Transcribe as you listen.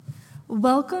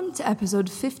Welcome to episode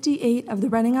 58 of the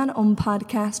Running on Om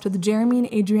podcast with Jeremy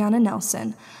and Adriana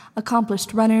Nelson,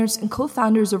 accomplished runners and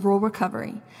co-founders of Roll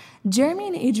Recovery. Jeremy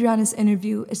and Adriana's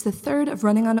interview is the third of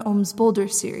Running on Om's Boulder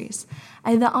series.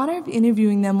 I had the honor of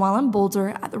interviewing them while in Boulder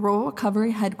at the Roll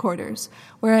Recovery headquarters,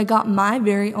 where I got my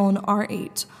very own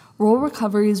R8, Roll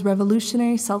Recovery's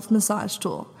revolutionary self-massage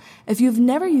tool. If you've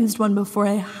never used one before,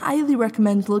 I highly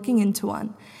recommend looking into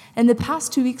one. In the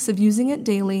past 2 weeks of using it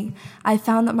daily, I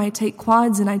found that my tight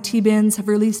quads and IT bands have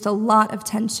released a lot of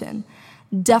tension.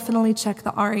 Definitely check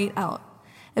the R8 out.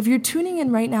 If you're tuning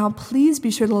in right now, please be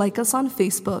sure to like us on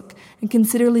Facebook and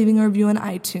consider leaving a review on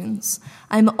iTunes.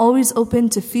 I'm always open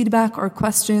to feedback or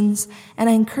questions, and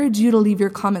I encourage you to leave your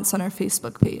comments on our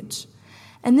Facebook page.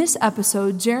 In this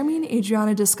episode, Jeremy and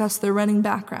Adriana discuss their running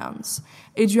backgrounds,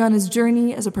 Adriana's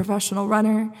journey as a professional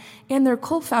runner, and their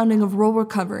co-founding of Roll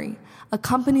Recovery, a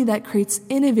company that creates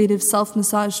innovative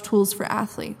self-massage tools for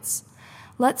athletes.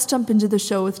 Let's jump into the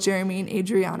show with Jeremy and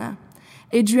Adriana.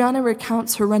 Adriana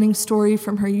recounts her running story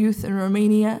from her youth in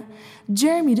Romania.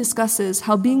 Jeremy discusses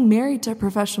how being married to a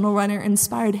professional runner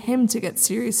inspired him to get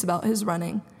serious about his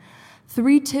running.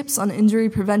 3 tips on injury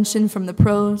prevention from the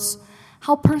pros.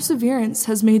 How perseverance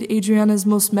has made Adriana's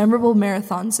most memorable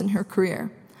marathons in her career.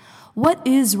 What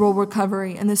is Roll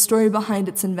Recovery and the story behind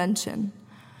its invention?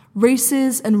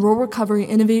 Races and Roll Recovery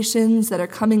innovations that are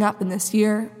coming up in this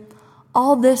year.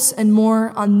 All this and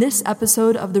more on this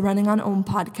episode of the Running on Om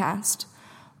podcast.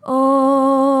 Om.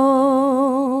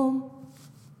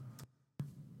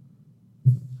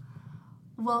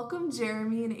 Welcome,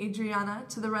 Jeremy and Adriana,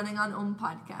 to the Running on Om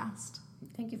podcast.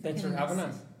 Thank you for Thanks for having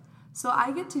us. So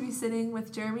I get to be sitting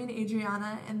with Jeremy and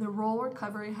Adriana in the Roll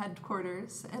Recovery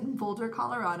headquarters in Boulder,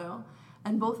 Colorado,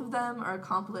 and both of them are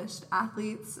accomplished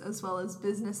athletes as well as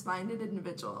business-minded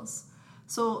individuals.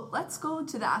 So let's go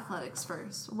to the athletics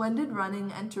first. When did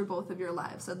running enter both of your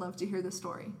lives? I'd love to hear the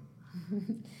story.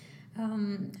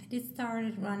 I did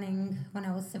start running when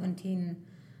I was 17.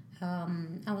 I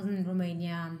was in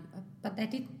Romania, but I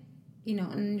did,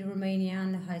 in Romania,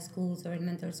 in the high schools or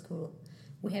elementary school,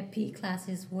 we have PE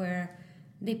classes where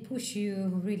they push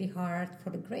you really hard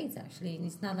for the grades, actually. And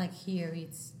it's not like here,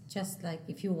 it's just like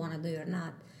if you want to do it or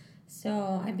not.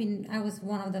 So I was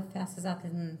one of the fastest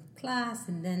athletes in class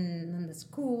and then in the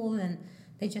school, and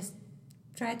they just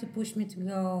tried to push me to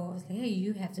go. I was like, hey,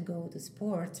 you have to go to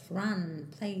sports, run,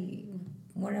 play,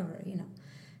 whatever,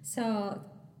 So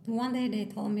one day they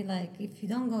told me, like, if you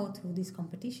don't go to this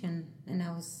competition, and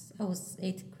I was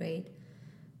 8th grade,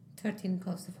 13,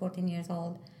 close to 14 years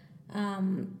old.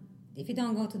 If you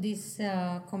don't go to this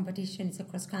competition, it's a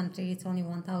cross country, it's only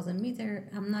 1,000 meters,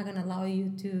 I'm not going to allow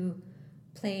you to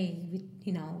play with,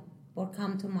 or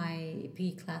come to my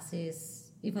PE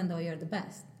classes, even though you're the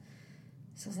best.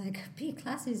 So I was like, PE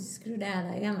classes, screw that,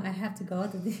 I have to go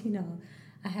to the,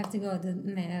 I have to go to,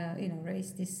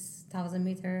 race this 1,000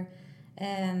 meter.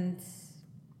 And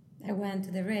I went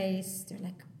to the race, there were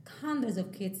like hundreds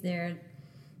of kids there.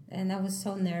 And I was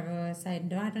so nervous. I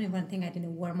don't even think I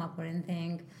didn't warm up or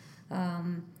anything.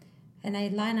 And I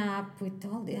line up with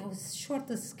I was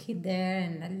shortest kid there,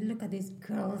 and I look at these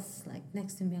girls like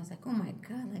next to me. I was like, oh my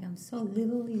God, like I'm so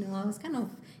little, I was kind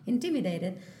of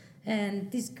intimidated.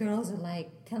 And these girls are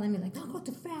like telling me like, don't go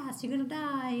too fast, you're gonna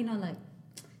die,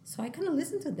 So I kind of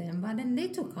listened to them, but then they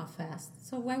took off fast.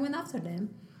 So I went after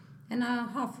them. And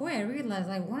halfway I realized,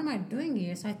 like, what am I doing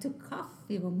here? So I took off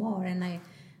even more, and I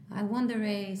won the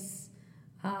race,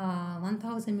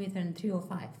 1,000 meters in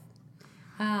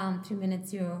 3:05, 3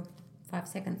 minutes 05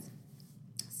 seconds.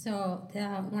 So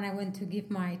when I went to give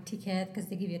my ticket, because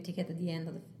they give you a ticket at the end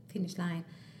of the finish line,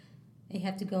 you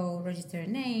have to go register a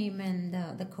name, and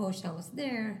the coach that was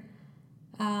there,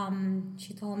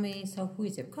 she told me, so who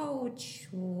is your coach?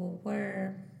 What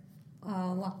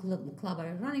club are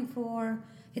you running for?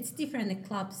 It's different, the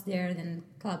clubs there than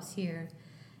clubs here.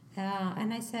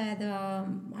 And I said,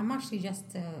 I'm actually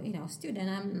just a student.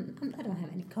 I don't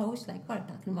have any coach. Like, what are you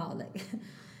talking about? Like,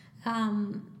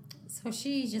 so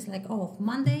she's just like, oh,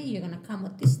 Monday you're gonna come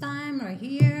at this time right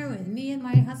here with me and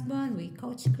my husband. We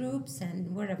coach groups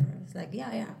and whatever. It's like,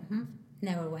 yeah.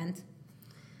 Never went.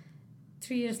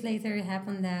 3 years later, it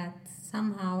happened that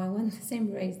somehow I won the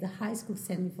same race. The high school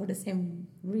sent me for the same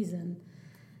reason,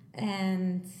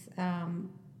 and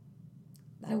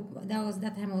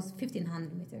that time I was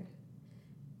 1,500 meter,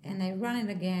 and I ran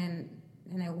it again,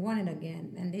 and I won it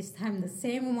again, and this time the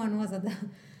same woman was at the,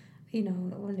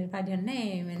 when they write your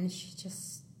name, and she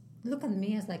just looked at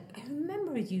me as like, I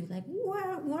remember you, like,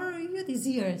 where are you these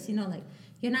years, like,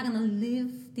 you're not gonna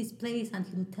leave this place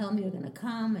until you tell me you're gonna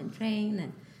come and train,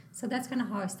 and so that's kind of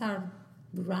how I started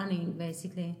running,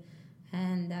 basically.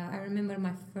 And I remember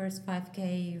my first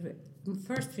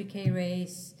 3K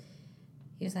race,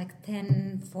 it was like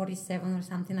 10:47 or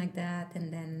something like that.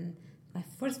 And then my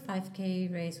first 5K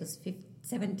race was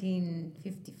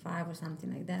 17:55 or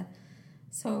something like that.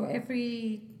 So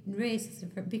every race is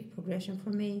a big progression for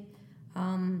me.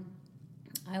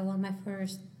 I won my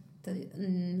first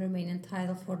Romanian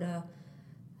title for the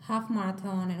half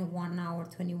marathon in 1 hour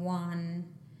 21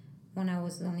 when I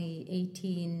was only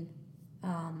 18.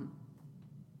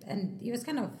 And it was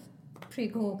kind of pretty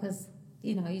cool because,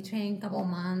 you train a couple of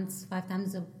months, 5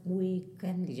 times a week,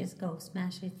 and you just go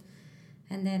smash it.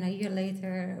 And then a year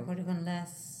later, or even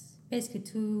less, basically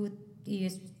 2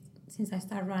 years since I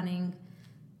started running,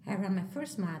 I ran my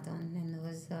first marathon, and it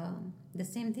was the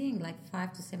same thing, like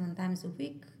 5 to 7 times a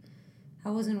week. I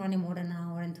wasn't running more than an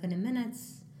hour and 20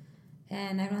 minutes,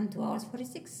 and I ran 2 hours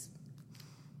 46.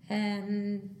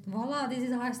 And voila, this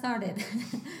is how I started.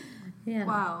 Yeah.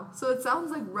 Wow. So it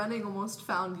sounds like running almost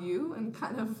found you and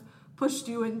kind of pushed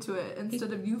you into it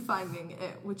instead of you finding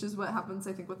it, which is what happens,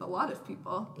 I think, with a lot of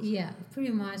people. Yeah, pretty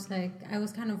much. Like, I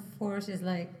was kind of forced. Is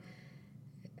like,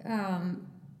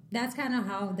 that's kind of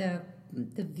how the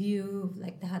view,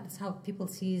 like that's how people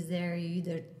see is there. You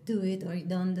either do it or you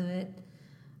don't do it.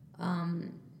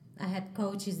 I had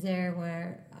coaches there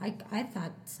where I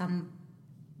thought some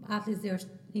athletes, they were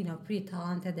pretty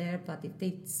talented there, but if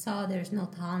they saw there's no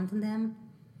talent in them,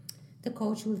 the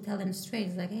coach will tell them straight,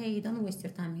 it's like, hey, don't waste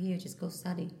your time here, just go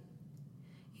study,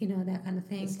 that kind of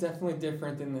thing. It's definitely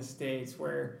different in the States,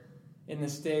 where in the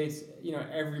States,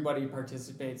 everybody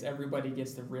participates, everybody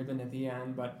gets the ribbon at the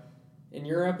end, but in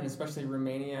Europe and especially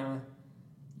Romania,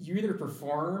 you either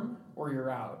perform or you're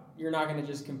out. You're not going to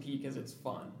just compete because it's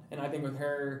fun. And I think with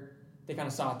her, they kind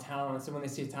of saw talent, so when they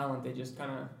see talent, they just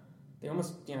they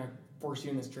almost force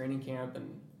you in this training camp,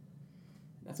 and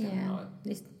that's kind of how it...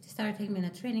 They started taking me to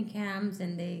training camps,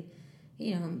 and they,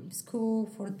 school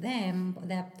for them at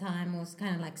that time was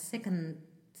kind of like second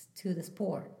to the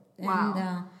sport.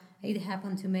 Wow. And it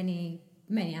happened to many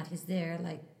athletes there.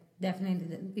 Like,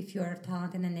 definitely, if you're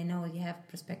talented and they know you have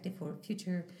perspective for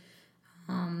future,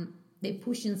 they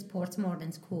push in sports more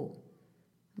than school.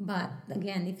 But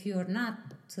again, if you're not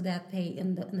to that pay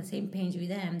in the same page with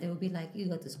them, they will be like, you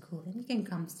go to school and you can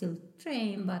come still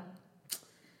train, but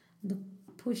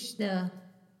push the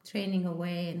training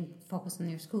away and focus on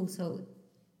your school, so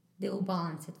they will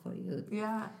balance it for you.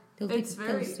 Yeah, it's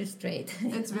very straight.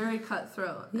 It's very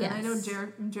cutthroat. Yes. And I know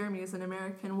Jeremy is an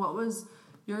American. What was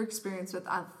your experience with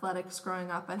athletics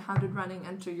growing up, and how did running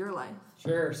enter your life?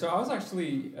 Sure. So I was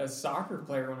actually a soccer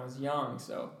player when I was young,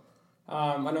 so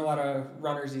I know a lot of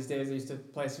runners these days. They used to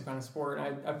play some kind of sport,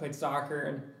 and I played soccer,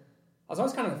 and I was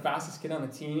always kind of the fastest kid on the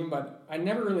team, but I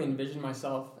never really envisioned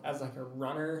myself as like a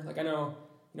runner. Like, I know,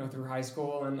 through high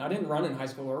school, and I didn't run in high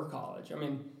school or college. I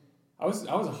mean, I was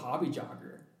a hobby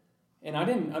jogger, and I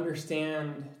didn't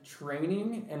understand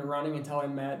training and running until I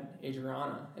met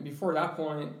Adriana. And before that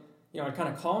point, I kind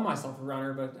of call myself a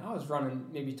runner, but I was running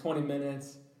maybe 20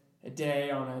 minutes a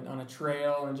day on a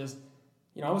trail, and just,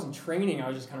 I wasn't training, I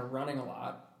was just kind of running a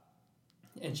lot.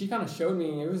 And she kind of showed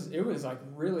me, it was like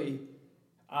really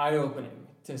eye-opening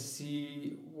to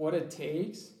see what it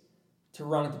takes to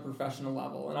run at the professional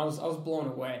level. And I was blown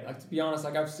away. Like, to be honest,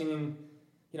 like, I've seen,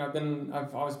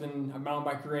 I've always been a mountain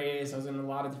bike race, I was in a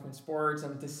lot of different sports,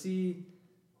 and to see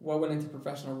what went into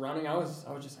professional running, I was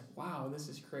just like, wow, this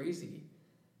is crazy.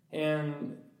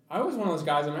 And I was one of those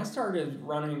guys, I started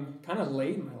running kind of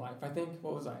late in my life. I think,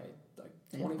 what was I, like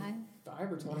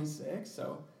 25 or 26?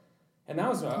 So, and that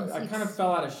was, I kind of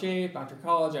fell out of shape after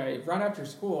college. Right after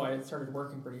school, I had started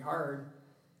working pretty hard.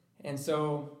 And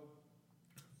so,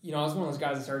 I was one of those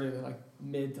guys that started at like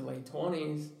mid to late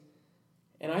 20s.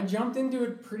 And I jumped into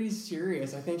it pretty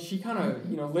serious. I think she kind of,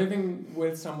 living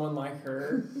with someone like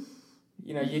her,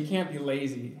 you can't be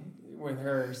lazy with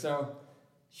her. So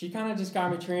she kind of just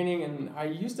got me training, and I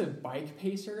used to bike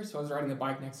pace her, so I was riding the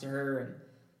bike next to her, and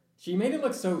she made it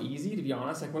look so easy, to be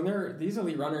honest. Like, when these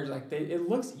elite runners, like, it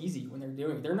looks easy when they're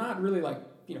doing it. They're not really like,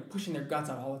 pushing their guts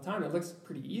out all the time. It looks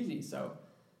pretty easy. So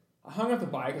I hung up the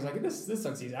bike. I was like, this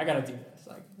looks easy. I got to do this.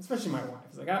 Like, especially my wife. I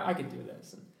was like, I could do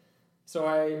this. And so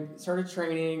I started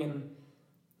training, and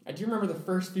I do remember the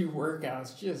first few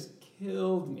workouts just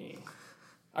killed me.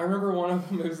 I remember one of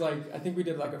them, it was like, I think we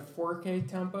did like a 4K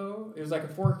tempo. It was like a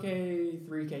 4K,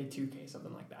 3K, 2K,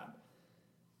 something like that.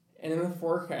 And in the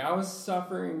 4K, I was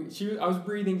suffering. I was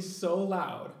breathing so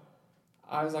loud.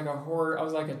 I was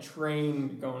like a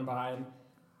train going by, and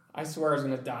I swear I was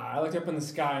going to die. I looked up in the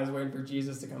sky. I was waiting for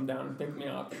Jesus to come down and pick me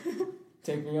up,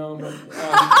 take me home. But,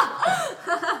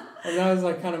 and that was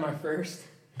like kind of my first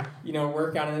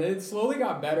workout, and it slowly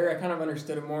got better. I kind of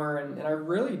understood it more, and I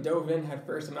really dove in head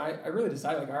first, and I really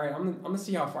decided, like, all right, I'm gonna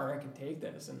see how far I can take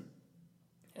this,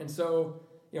 and so,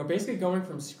 basically going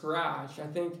from scratch, I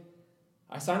think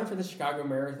I signed up for the Chicago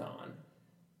Marathon,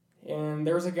 and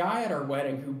there was a guy at our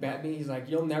wedding who bet me, he's like,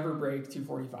 you'll never break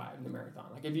 2:45 in the marathon.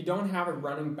 Like, if you don't have a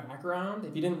running background,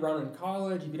 if you didn't run in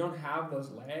college, if you don't have those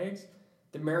legs,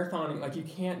 the marathon, like, you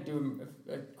can't do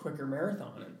a quicker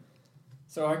marathon. And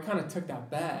so I kind of took that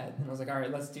bet, and I was like, all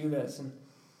right, let's do this. And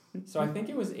so I think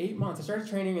it was 8 months. I started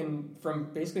training, and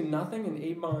from basically nothing in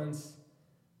 8 months,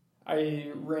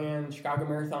 I ran Chicago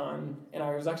Marathon, and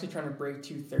I was actually trying to break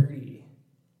 2:30.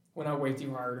 Went out way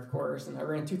too hard, of course, and I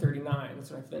ran 2:39.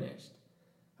 That's when I finished.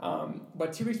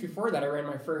 But 2 weeks before that, I ran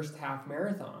my first half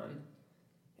marathon,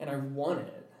 and I won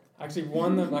it. I actually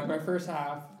won my first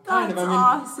half. That's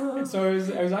awesome. So it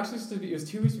was actually it was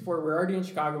 2 weeks before. We were already in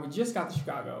Chicago. We just got to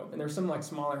Chicago, and there's some like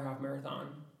smaller half marathon.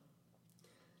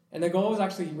 And the goal was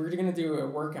actually we were going to do a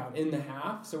workout in the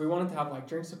half. So we wanted to have like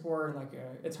drink support and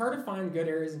it's hard to find good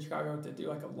areas in Chicago to do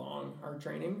like a long hard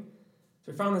training.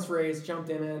 So we found this race, jumped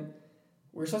in it.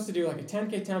 We were supposed to do like a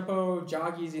 10K tempo,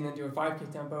 jog easy, and then do a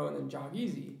 5K tempo, and then jog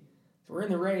easy. So we're in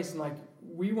the race, and like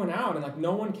we went out, and like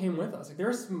no one came with us. Like there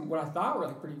were some what I thought were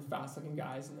like pretty fast looking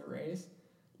guys in the race.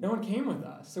 No one came with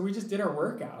us, so we just did our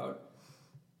workout.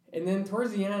 And then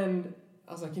towards the end,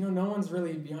 I was like, no one's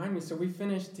really behind me, so we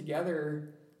finished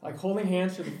together, like holding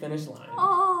hands to the finish line.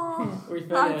 Oh, we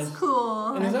finished. That's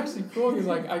cool. And it was actually cool because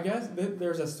like I guess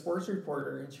there's a sports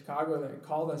reporter in Chicago that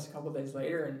called us a couple days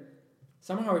later, and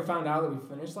somehow we found out that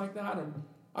we finished like that. And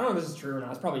I don't know if this is true or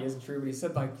not. It probably isn't true, but he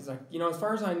said he's like, as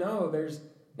far as I know, there's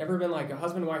never been like a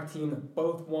husband and wife team that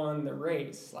both won the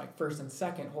race, like first and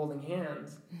second, holding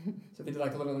hands. So they did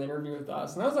like a little interview with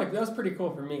us, and that was pretty cool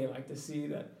for me, like to see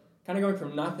that kind of going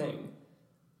from nothing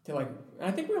to like. And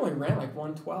I think we only ran like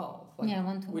 1:12. Like,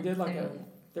 1:12. We did like a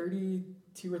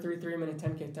 32 or 33 minute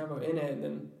 10K tempo in it, and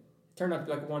then it turned out to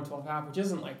be like a 1:12 half, which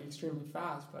isn't like extremely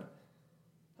fast, but.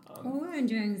 We were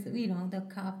enjoying, the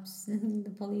cops, the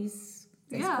police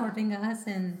escorting us,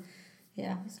 and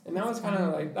And that was kind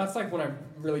of like, that's like when I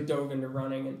really dove into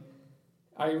running, and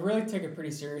I really took it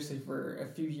pretty seriously for a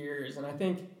few years. And I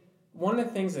think one of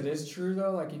the things that is true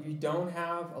though, like if you don't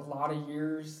have a lot of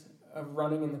years of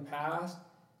running in the past,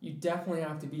 you definitely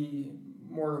have to be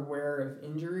more aware of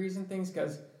injuries and things,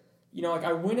 because, like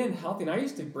I went in healthy, and I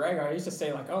used to brag, I used to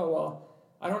say like, oh, well,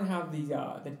 I don't have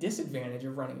the disadvantage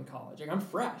of running in college. Like I'm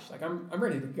fresh. Like I'm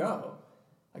ready to go.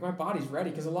 Like my body's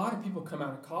ready, because a lot of people come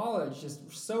out of college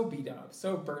just so beat up,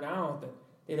 so burnt out that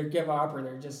they either give up or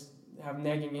they just have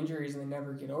nagging injuries and they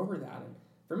never get over that. And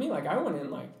for me, like I went in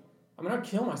like I'd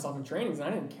kill myself in trainings, and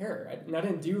I didn't care. I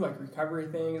didn't do like recovery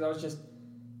things. I was just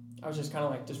kind of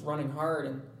like just running hard,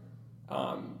 and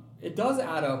it does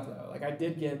add up though. Like I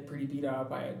did get pretty beat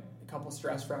up. I had couple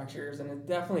stress fractures, and it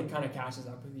definitely kind of catches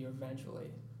up with you eventually.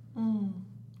 And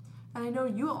I know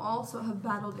you also have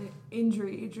battled an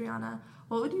injury, Adriana.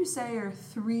 What would you say are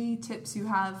 3 tips you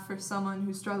have for someone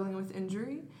who's struggling with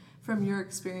injury from your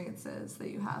experiences that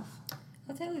you have?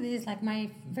 I'll tell you this, like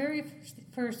my very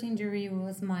first injury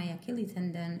was my Achilles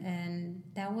tendon, and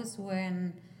that was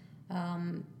when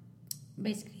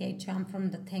basically I jumped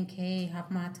from the 10K half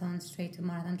marathon straight to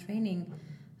marathon training.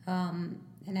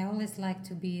 And I always like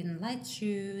to be in light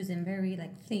shoes and very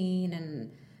like thin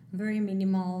and very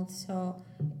minimal. So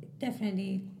it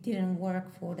definitely didn't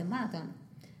work for the marathon.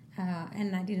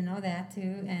 And I didn't know that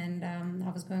too. And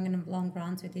I was going on long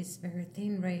runs with these very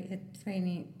thin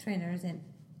trainers, and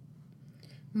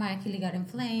my Achilles got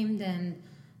inflamed. And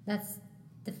that's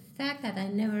the fact that I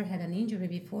never had an injury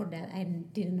before that. I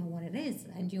didn't know what it is.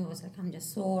 I knew it was like I'm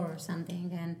just sore or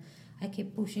something. And I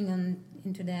kept pushing on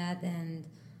into that, and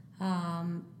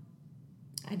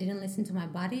I didn't listen to my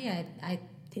body. I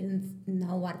didn't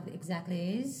know what it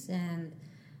exactly is, and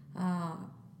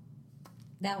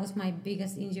that was my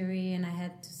biggest injury, and I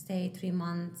had to stay 3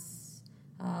 months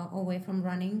away from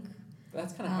running.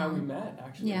 That's kind of how we met,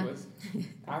 actually. Yeah. Was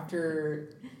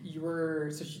after you were,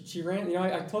 so she ran,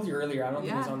 I told you earlier, I don't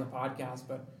think it was on the podcast,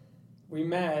 but we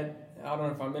met, I don't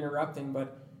know if I'm interrupting,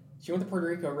 but she went to Puerto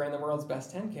Rico, ran the world's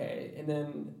best 10K, and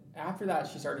then after that,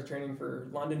 she started training for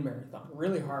London Marathon,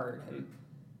 really hard, and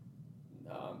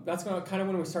that's kind of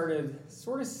when we started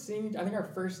sort of seeing. I think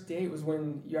our first date was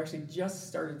when you actually just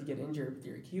started to get injured with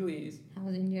your Achilles. I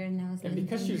was injured, and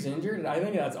because she was injured, I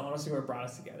think that's honestly what brought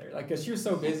us together. Like, because she was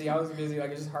so busy, I was busy. Like,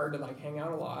 it's just hard to like hang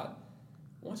out a lot.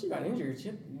 Once she got injured, she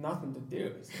had nothing to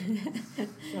do. So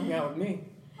she hung out with me.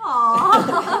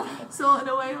 Aww. So in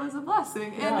a way, it was a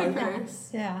blessing and a curse.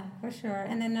 Yeah, for sure.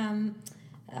 And then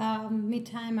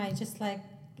mid-time, I just like,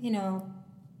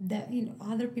 that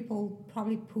other people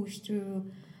probably push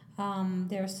through.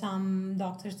 There are some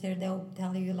doctors there, they'll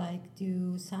tell you like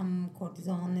do some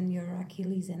cortisone in your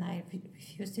Achilles, and I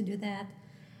refuse to do that.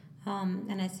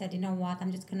 And I said, you know what,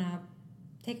 I'm just gonna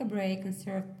take a break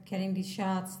instead of getting these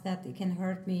shots that it can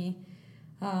hurt me.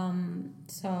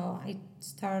 So I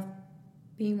start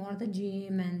being more at the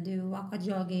gym and do aqua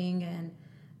jogging and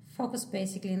focus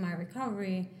basically in my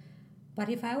recovery. But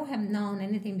if I would have known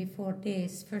anything before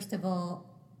this, first of all,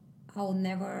 I would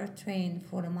never train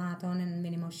for the marathon in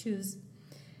minimal shoes,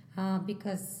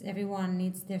 because everyone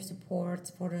needs their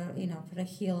support for the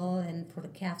heel and for the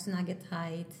calves to not get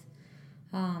tight.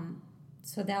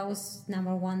 So that was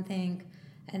number one thing.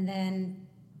 And then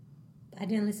I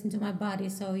didn't listen to my body.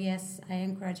 So yes, I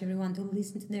encourage everyone to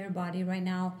listen to their body right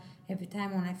now. Every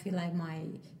time when I feel like my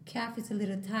calf is a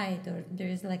little tight or there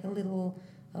is like a little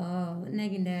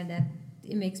nagging there that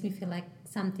it makes me feel like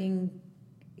something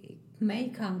may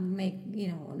come,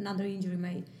 another injury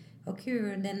may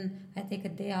occur, then I take a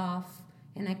day off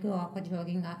and I go aqua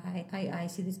jogging. I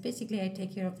see this. Basically, I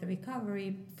take care of the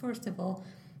recovery first of all,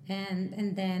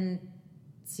 and then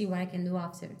see what I can do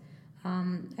after.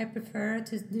 I prefer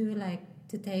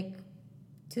to take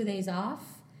 2 days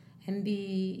off and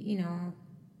be,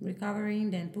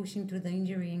 recovering, then pushing through the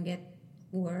injury and get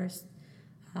worse.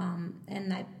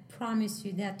 And I promise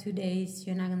you that 2 days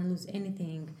you're not going to lose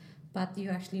anything, but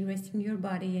you're actually resting your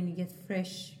body and you get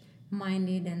fresh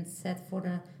minded and set for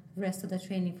the rest of the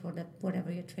training for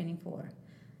whatever you're training for.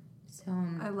 So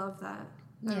I love that.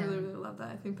 Yeah. I really, really love that.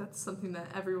 I think that's something that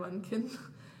everyone can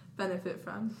benefit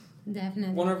from.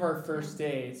 Definitely. One of our first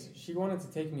days, she wanted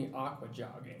to take me aqua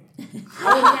jogging.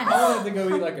 I wanted to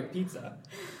go eat like a pizza.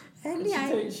 And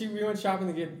we went shopping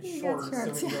to get shorts,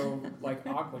 so we go like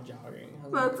aqua jogging.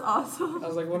 That's awesome. I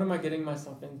was like, what am I getting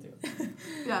myself into?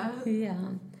 Yeah. Yeah.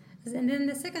 And then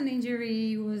the second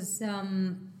injury was,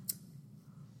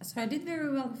 so I did very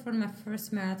well for my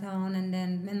first marathon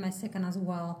and my second as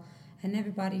well. And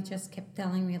everybody just kept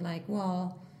telling me like,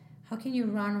 well, how can you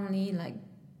run only like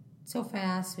so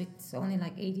fast with only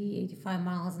like 85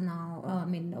 miles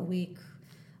a week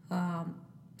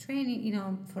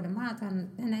training, for the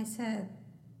marathon. And I said,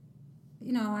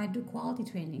 I do quality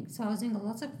training. So I was doing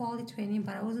lots of quality training,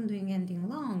 but I wasn't doing anything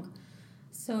long.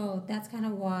 So that's kind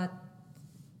of what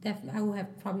I would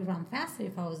have probably run faster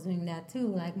if I was doing that too,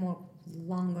 like more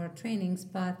longer trainings.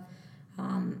 But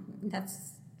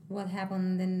that's what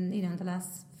happened in, the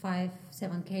last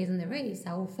 5-7 Ks in the race.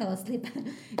 I fell asleep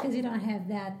because you don't have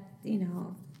that,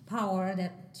 power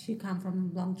that should come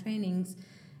from long trainings.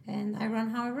 And I run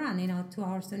how I run, 2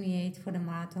 hours 28 for the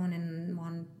marathon and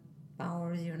 1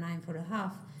 hour 09 for the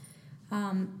half.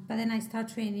 But then I start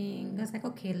training. I was like,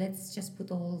 okay, let's just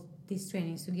put all these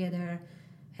trainings together.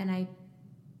 And I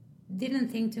didn't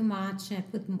think too much. I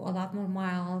put a lot more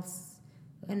miles.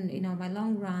 And, my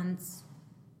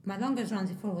longest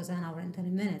runs before was 1 hour and 20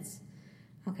 minutes.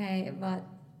 Okay, but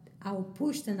I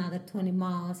pushed another 20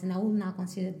 miles, and I would not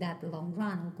consider that a long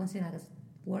run. I would consider that a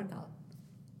workout.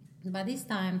 But this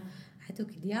time, I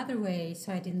took it the other way,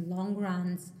 so I did long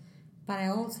runs, but I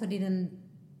also didn't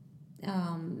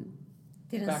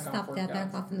stop that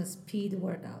back off in the speed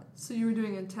workout. So you were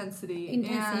doing intensity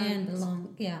and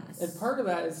long, yeah. And part of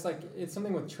that is it's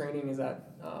something with training is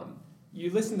that you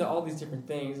listen to all these different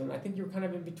things, and I think you're kind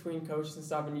of in between coaches and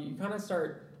stuff, and you kind of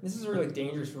start. This is really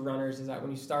dangerous for runners. Is that when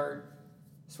you start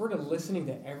sort of listening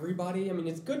to everybody? I mean,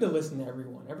 it's good to listen to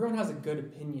everyone. Everyone has a good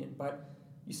opinion, but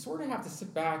you sort of have to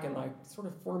sit back and sort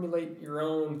of formulate your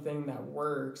own thing that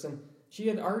works. And she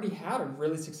had already had a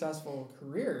really successful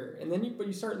career, and then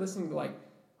you start listening to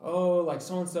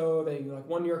so and so they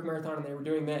won New York Marathon and they were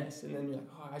doing this, and then you're like,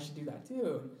 oh, I should do that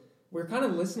too. And we're kind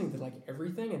of listening to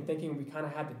everything and thinking we kind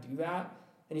of had to do that,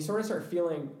 and you sort of start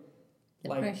feeling the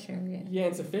pressure,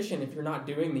 insufficient if you're not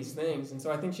doing these things. And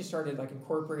so I think she started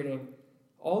incorporating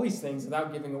all these things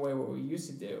without giving away what we used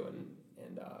to do,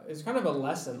 and it's kind of a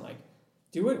lesson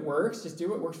do what works, just do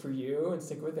what works for you and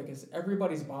stick with it, because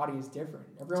everybody's body is different.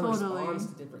 Everyone responds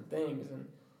to different things.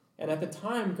 And at the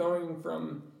time,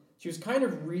 she was kind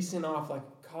of recent off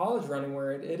college running,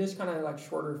 where it is kind of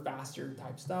shorter, faster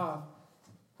type stuff.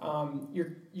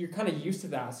 You're kind of used to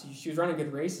that. So she was running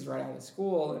good races right out of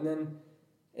school, and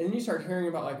then you start hearing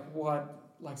about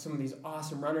what some of these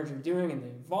awesome runners are doing and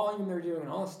the volume they're doing and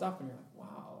all this stuff, and you're like,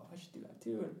 wow, I should do that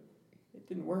too. And it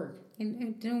didn't work.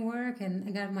 It didn't work, and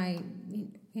I got my,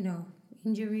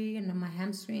 injury and my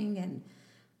hamstring, and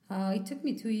it took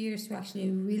me 2 years to actually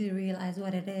really realize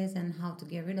what it is and how to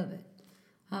get rid of it.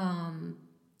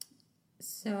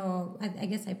 So I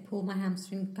guess I pulled my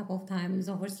hamstring a couple of times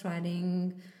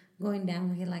overstriding, going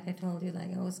downhill, like I told you,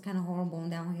 like I was kind of horrible on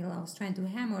downhill. I was trying to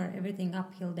hammer everything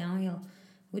uphill, downhill,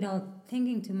 without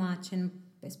thinking too much, and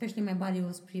especially my body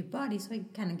was pre-body, so I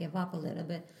kind of gave up a little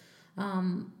bit.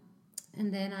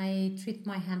 And then I treat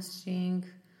my hamstring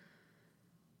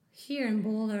here in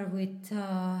Boulder with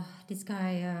this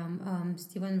guy,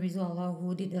 Steven Rizzolo,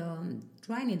 who did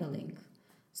dry needling.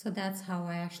 So that's how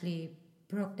I actually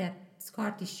broke that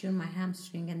scar tissue in my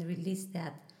hamstring and released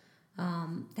that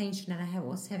tension that I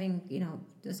was having,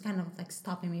 just kind of like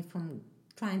stopping me from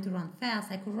trying to run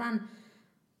fast. I could run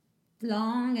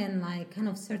long and like kind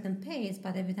of certain pace,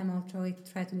 but every time I'll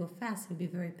try to go fast, it would be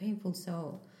very painful.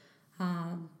 So,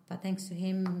 but thanks to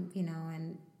him,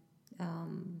 and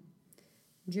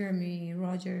Jeremy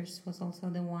Rogers was also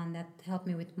the one that helped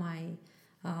me with my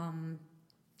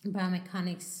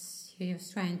biomechanics. He was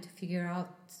trying to figure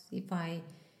out if I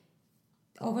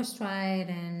overstride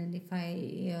and if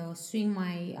I swing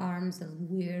my arms a little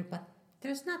weird, but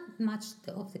there's not much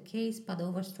of the case, but the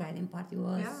overstriding part it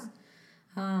was.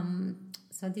 Yeah.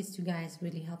 So these two guys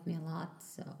really helped me a lot.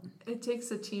 So it takes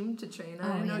a team to train,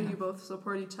 and I know you both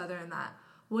support each other in that.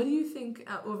 What do you think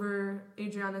over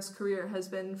Adriana's career has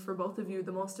been for both of you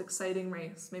the most exciting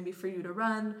race? Maybe for you to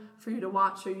run, for you to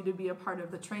watch, or you to be a part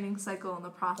of the training cycle and the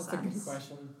process? That's a good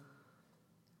question.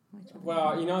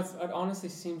 Well, it honestly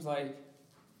seems like,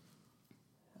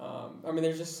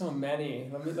 there's just so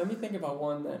many. Let me think about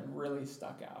one that really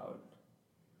stuck out.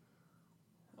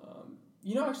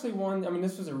 Actually one,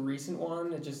 this was a recent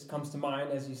one. It just comes to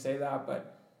mind as you say that,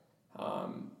 but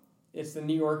it's the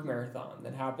New York Marathon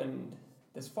that happened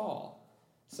this fall.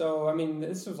 So,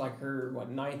 this was like her,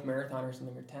 9th marathon or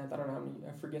something, or 10th. I don't know how many,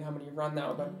 I forget how many you run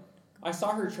now, but I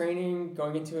saw her training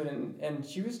going into it, and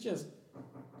she was just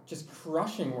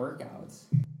crushing workouts.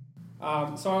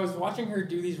 So I was watching her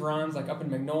do these runs, like up in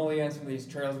Magnolia and some of these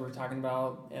trails we were talking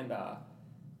about, and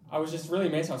I was just really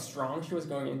amazed how strong she was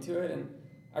going into it, and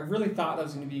I really thought that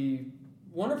was going to be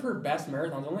one of her best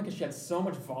marathons, only because she had so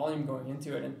much volume going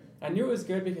into it, and I knew it was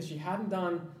good because she hadn't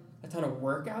done a ton of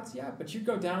workouts yet, but she'd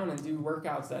go down and do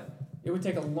workouts that it would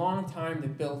take a long time to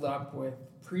build up with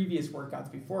previous workouts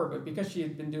before, but because she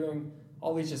had been doing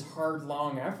all these just hard,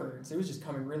 long efforts, it was just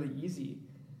coming really easy.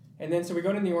 And then so we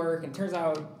go to New York, and turns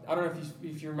out, I don't know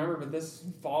if you remember, but this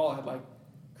fall had like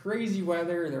crazy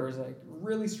weather. There was like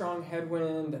really strong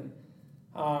headwind,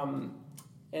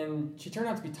 and she turned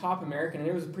out to be top American, and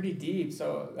it was pretty deep.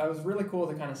 So that was really cool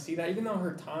to kind of see that, even though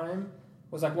her time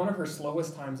was like one of her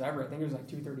slowest times ever. I think it was like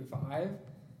 2:35.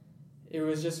 It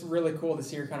was just really cool to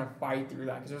see her kind of fight through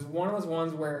that, because it was one of those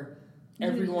ones where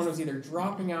everyone was either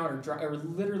dropping out or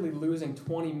literally losing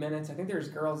 20 minutes. I think there's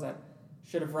girls that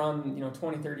should have run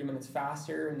 20, 30 minutes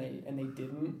faster, and they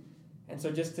didn't. And so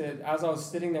as I was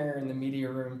sitting there in the media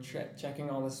room checking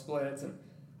all the splits, and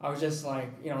I was just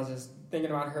like, I was just thinking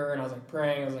about her, and I was like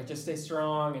praying. I was like, just stay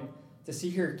strong, and to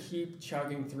see her keep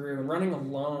chugging through and running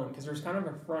alone, because there was kind of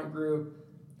a front group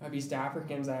of East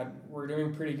Africans that were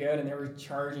doing pretty good, and they were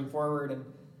charging forward,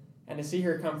 and to see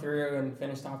her come through and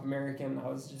finish top American, I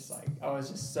was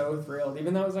just so thrilled.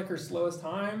 Even though it was like her slowest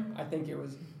time, I think it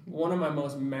was one of my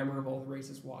most memorable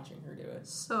races watching her do it.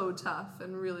 So tough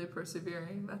and really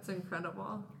persevering. That's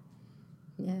incredible.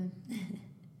 Yeah.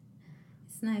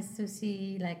 It's nice to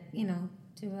see,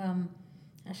 to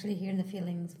actually hear the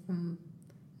feelings from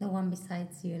the one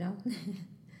besides you,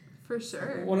 For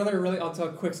sure. I'll tell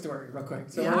a quick story real quick.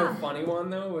 So another funny one,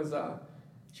 though, was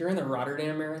she ran the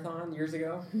Rotterdam Marathon years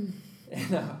ago.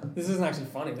 And this isn't actually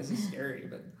funny. This is scary,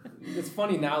 but it's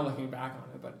funny now looking back on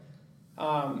it. But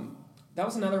that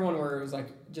was another one where it was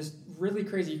like just really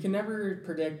crazy. You can never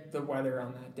predict the weather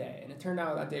on that day. And it turned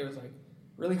out that day was like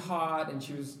really hot, and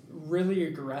she was really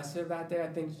aggressive that day. I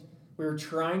think we were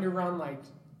trying to run like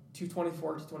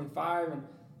 224, 225, and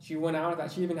she went out of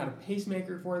that. She even had a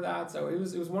pacemaker for that. So it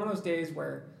was one of those days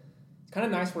where it's kind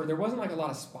of nice, where there wasn't like a lot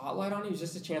of spotlight on you. It was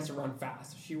just a chance to run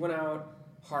fast. She went out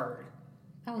hard.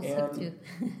 I was sick too.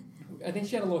 I think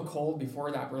she had a little cold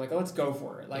before that. We're like, let's go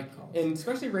for it. And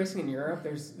especially racing in Europe,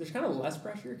 there's kind of less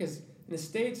pressure, because in the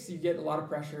States you get a lot of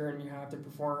pressure and you have to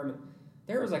perform. And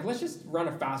there was like, let's just run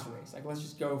a fast race. Like, let's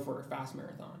just go for a fast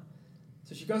marathon.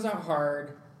 So she goes out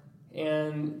hard,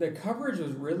 and the coverage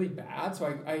was really bad.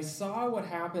 So I saw what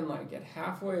happened like at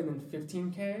halfway and then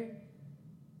 15K.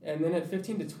 And then at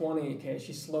 15 to 20K,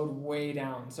 she slowed way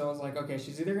down. So I was like, okay,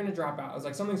 she's either going to drop out. I was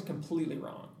like, something's completely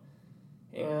wrong.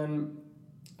 And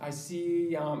I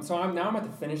see, so I'm at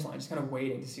the finish line, just kind of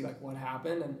waiting to see like what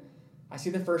happened. And I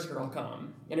see the first girl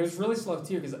come. And it was really slow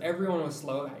too, because everyone was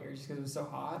slow that year just because it was so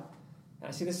hot. And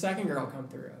I see the second girl come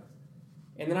through.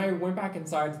 And then I went back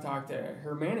inside to talk to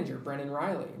her manager, Brendan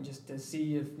Riley, and just to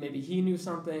see if maybe he knew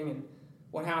something and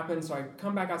what happened. So I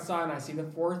come back outside and I see the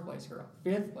 4th place girl,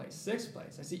 5th place, 6th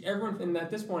place. I see everyone, and at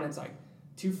this point it's like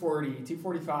 240,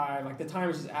 245, like the time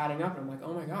is just adding up, and I'm like,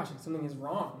 oh my gosh, like something is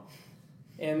wrong.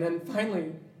 And then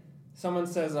finally someone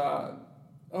says,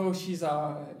 oh, she's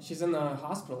in the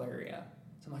hospital area.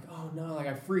 So I'm like, oh no, like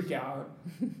I freak out.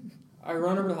 I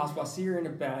run over to the hospital, I see her in a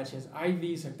bed, she has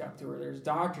IVs hooked up to her, there's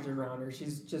doctors around her,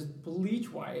 she's just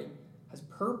bleach white, has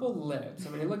purple lips. I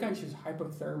mean, it looked like she was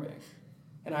hypothermic.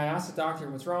 And I asked the doctor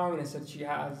what's wrong, and they said she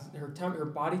has, her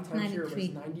body temperature 93. was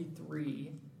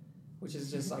 93, which is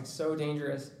just like so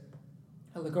dangerous.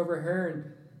 I look over at her,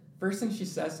 and first thing she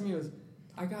says to me was,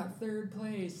 I got 3rd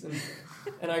place.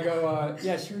 And I go,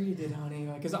 yeah, sure you did, honey.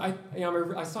 Because I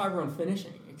saw everyone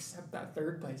finishing except that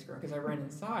 3rd place girl because I ran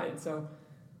inside. So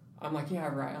I'm like, yeah,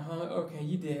 right, okay,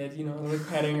 you did, like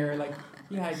petting her, like,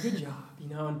 yeah, good job,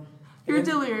 And You're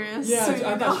delirious. Yeah, so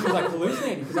I thought she was like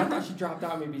hallucinating because I thought she dropped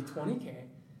out maybe 20K.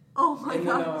 Oh my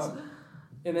gosh.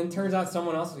 And then turns out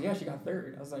someone else was, yeah, she got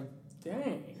 3rd. I was like,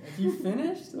 dang, like you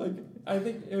finished? Like, I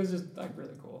think it was just like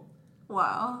really cool.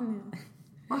 Wow.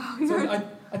 Wow. So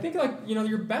I think like,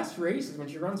 your best race is when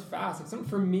she runs fast. Like something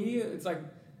for me, it's like,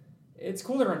 it's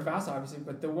cool to run fast, obviously,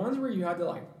 but the ones where you had to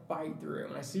like fight through it,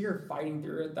 when I see her fighting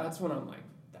through it, that's when I'm like,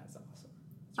 that's awesome.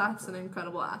 That's an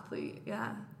incredible athlete,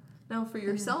 yeah. Now for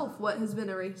yourself, what has been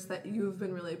a race that you've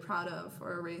been really proud of,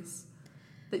 or a race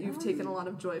that you've taken a lot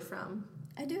of joy from?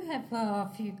 I do have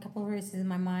a couple of races in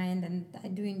my mind, and I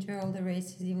do enjoy all the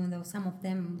races, even though some of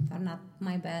them are not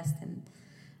my best. And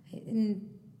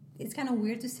it's kind of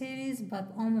weird to say this,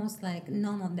 but almost like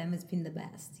none of them has been the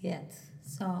best yet.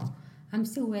 So I'm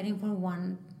still waiting for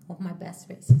one of my best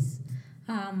races.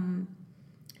 But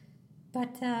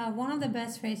one of the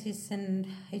best races, and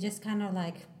it just kind of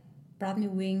like brought me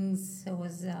wings, it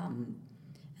was in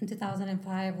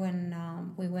 2005 when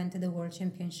we went to the World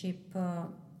Championship for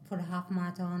the half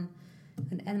marathon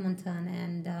in Edmonton,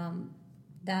 and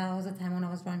that was the time when I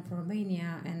was running for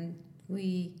Romania, and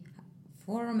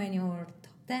for Romania we were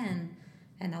top 10,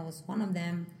 and I was one of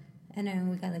them, and then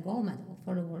we got a gold medal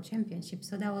for the World Championship.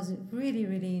 So that was really,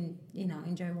 really,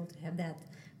 enjoyable to have that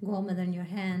gold medal in your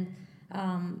hand,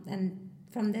 and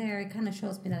from there it kind of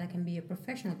shows me that I can be a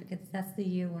professional, because that's the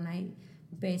year when I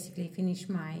basically finished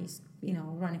my,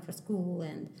 running for school,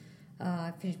 and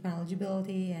I finished my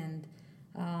eligibility, and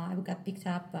I got picked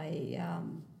up by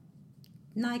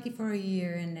Nike for a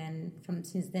year, and then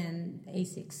since then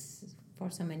ASICS for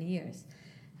so many years.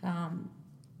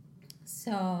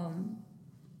 So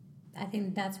I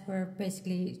think that's where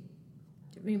basically,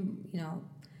 my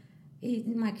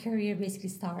career basically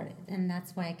started, and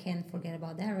that's why I can't forget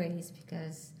about that race,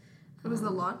 because it was the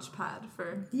launch pad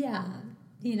for... Yeah,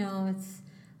 it's...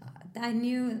 I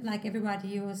knew like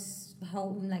everybody was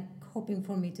hoping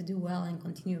for me to do well and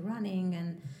continue running,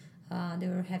 and they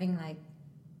were having like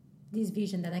this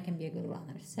vision that I can be a good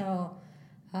runner. So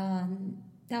that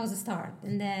was the start,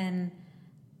 and then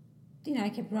I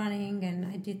kept running, and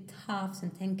I did halves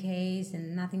and 10Ks,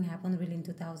 and nothing happened really in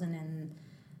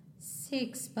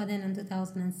 2006. But then in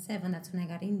 2007, that's when I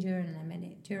got injured, and I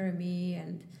met Jeremy,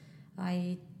 and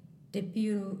I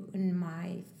debuted in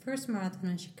my first marathon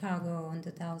in Chicago in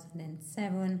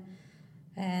 2007,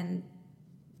 and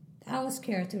I was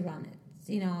scared to run it,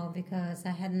 because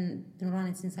I hadn't been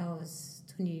running since I was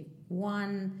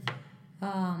 21.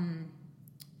 A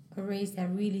race that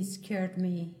really scared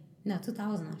me,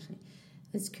 2000 actually,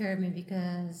 it scared me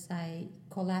because I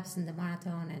collapsed in the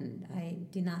marathon, and I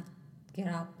did not get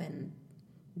up, and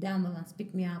the ambulance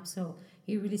picked me up, so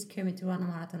it really scared me to run a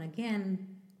marathon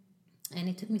again. And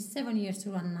it took me 7 years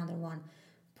to run another one,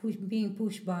 being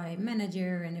pushed by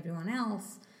manager and everyone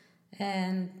else.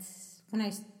 And when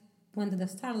I went to the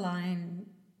start line,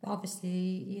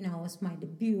 obviously, it was my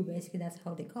debut, basically, that's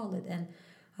how they call it. And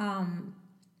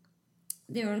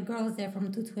there were girls there from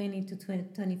 220 to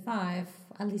 225,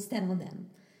 at least 10 of them.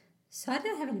 So I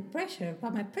didn't have any pressure,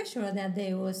 but my pressure that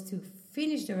day was to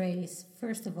finish the race,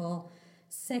 first of all.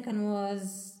 Second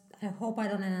was, I hope I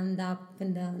don't end up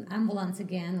in the ambulance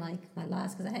again like my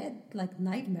last, because I had like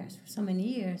nightmares for so many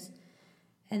years.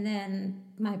 And then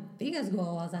my biggest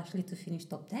goal was actually to finish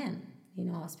top 10,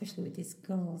 especially with these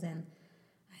girls. And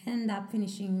I ended up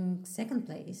finishing second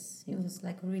place. It was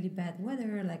like really bad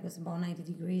weather, like it was about 90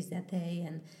 degrees that day,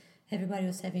 and everybody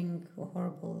was having a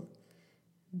horrible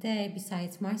day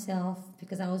besides myself,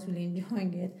 because I was really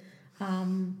enjoying it.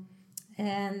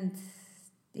 And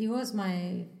it was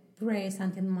my race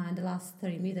until the last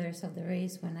 30 meters of the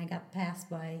race, when I got passed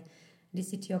by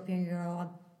this Ethiopian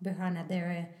girl, Berhana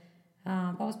Dere,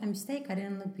 That was my mistake. I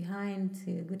didn't look behind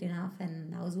good enough,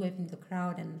 and I was waving the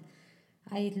crowd, and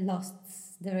I lost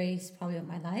the race probably of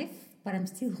my life, but I'm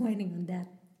still waiting on that.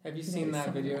 Have you seen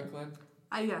that video clip?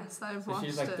 Yes, I've watched it.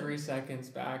 She's like 3 seconds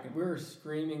back, and we were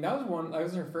screaming. That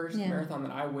was her first marathon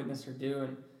that I witnessed her do,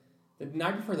 and the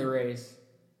night before the race,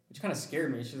 which kind of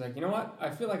scared me. She's like, you know what? I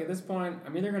feel like at this point,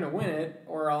 I'm either going to win it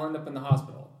or I'll end up in the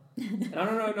hospital. And I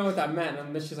don't know what that meant.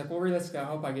 And then she's like, well, realistically, I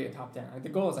hope I get top 10. Like, the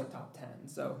goal is like top 10.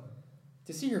 So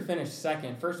to see her finish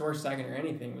second, first or second or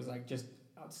anything, was like just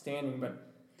outstanding.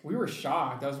 But we were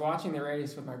shocked. I was watching the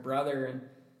race with my brother, and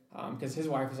because his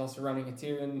wife was also running it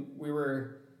too, and we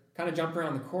were kind of jumping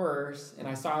around the course, and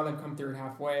I saw them come through it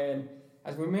halfway. And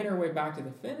as we made our way back to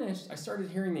the finish, I started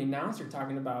hearing the announcer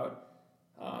talking about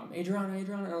Adriana,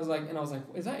 and I was like,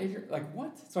 is that Adriana? Like,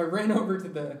 what? So I ran over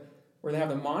to where they have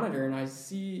the monitor, and I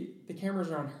see the cameras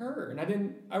are on her,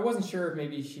 and I wasn't sure if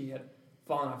maybe she had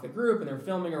fallen off the group and they were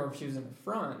filming her, or if she was in the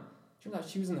front. Turns out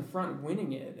she was in the front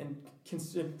winning it, and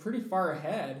pretty far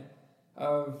ahead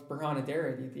of Berhane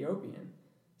Dere, the Ethiopian.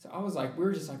 So I was like, we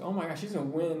were just like, oh my gosh, she's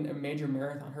going to win a major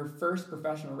marathon. Her first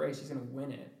professional race, she's going to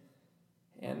win it.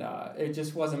 And it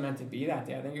just wasn't meant to be that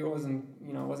day. I think it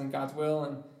wasn't God's will.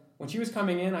 And when she was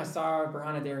coming in, I saw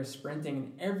Berhane Dere sprinting,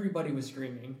 and everybody was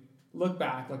screaming, look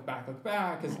back,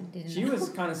 because she was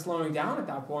kind of slowing down at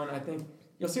that point. I think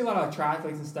you'll see a lot of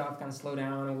triathletes and stuff kind of slow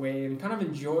down and wave and kind of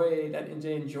enjoy that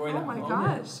moment. Oh my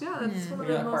gosh, yeah, that's one of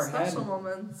the most special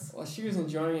moments. Well, she was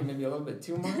enjoying it maybe a little bit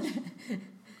too much,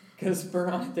 because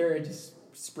Berhane Dere just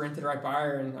sprinted right by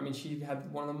her, and I mean, she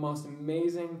had one of the most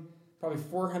amazing, probably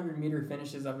 400-meter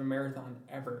finishes of a marathon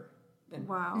ever. And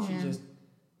wow. She just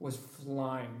was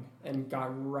flying and got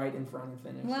right in front and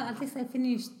finished. Well, at least I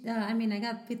finished. I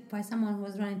got beat by someone who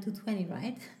was running 2:20,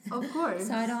 right? Of course.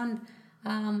 So I don't,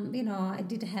 I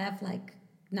did have like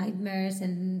nightmares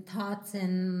and thoughts,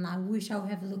 and I wish I would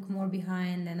have looked more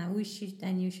behind, and I wish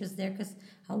I knew she was there, because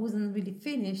I wasn't really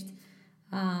finished.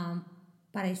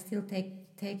 But I still take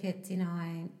it,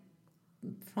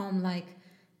 from like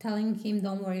telling him,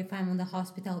 don't worry, if I'm in the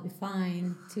hospital, I'll be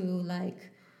fine, to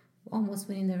like almost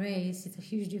winning the race. It's a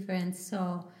huge difference.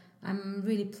 So I'm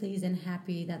really pleased and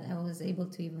happy that I was able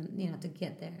to even, to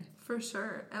get there. For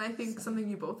sure. And I think something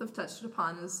you both have touched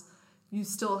upon is you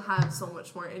still have so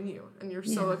much more in you, and you're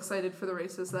so excited for the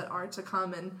races that are to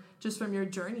come, and just from your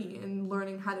journey and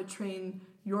learning how to train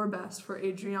your best for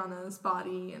Adriana's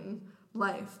body and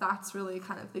life. That's really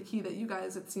kind of the key that you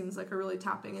guys, it seems like, are really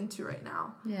tapping into right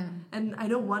now. Yeah. And I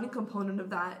know one component of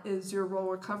that is your roll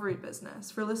recovery business.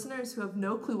 For listeners who have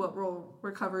no clue what roll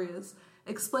recovery is,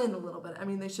 explain a little bit. I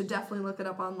mean, they should definitely look it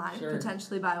up online,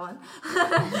 potentially buy one,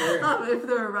 if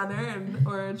they're a runner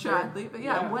or a triathlete.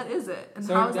 But what is it? And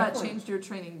how has that changed your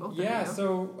training, both of you? Yeah,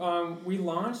 so we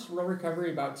launched Roll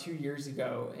Recovery about 2 years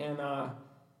ago, and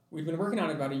we've been working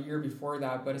on it about a year before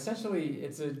that, but essentially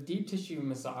it's a deep tissue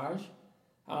massage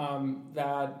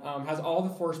that has all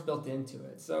the force built into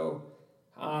it. So,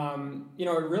 it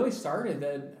really started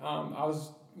that I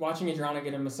was watching Adriana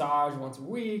get a massage once a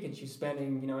week, and she's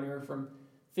spending, anywhere from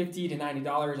 $50 to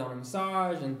 $90 on a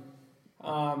massage. And,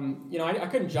 I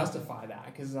couldn't justify that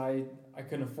because I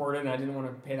couldn't afford it, and I didn't want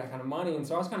to pay that kind of money. And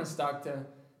so I was kind of stuck to,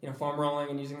 foam rolling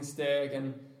and using the stick,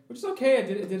 and which is okay.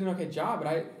 It did an okay job. But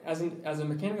I, as a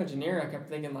mechanical engineer, I kept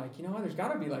thinking like, there's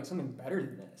got to be like something better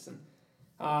than this. And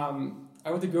I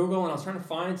went to Google, and I was trying to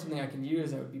find something I could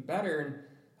use that would be better. And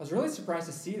I was really surprised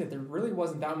to see that there really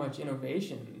wasn't that much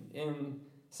innovation in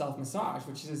self-massage,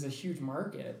 which is a huge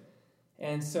market.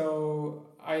 And so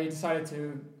I decided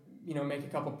to, make a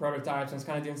couple prototypes. I was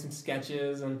kind of doing some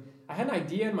sketches, and I had an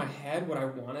idea in my head what I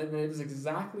wanted, and it was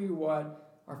exactly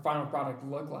what our final product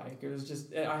looked like. It was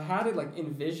just, I had it like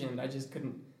envisioned. I just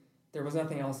couldn't, there was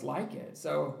nothing else like it.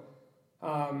 So,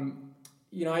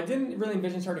 I didn't really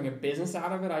envision starting a business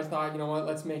out of it. I thought,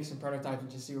 let's make some prototypes and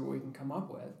just see what we can come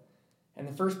up with. And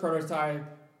the first prototype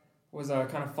was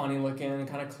kind of funny looking and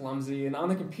kind of clumsy. And on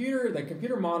the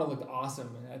computer model looked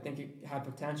awesome, and I think it had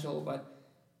potential, but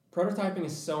prototyping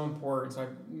is so important. So I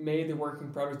made the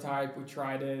working prototype, we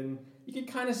tried it, and you could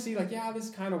kind of see like, this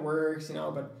kind of works,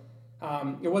 but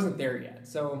it wasn't there yet.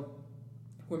 So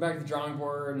went back to the drawing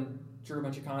board and drew a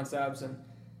bunch of concepts, and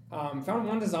found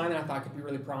one design that I thought could be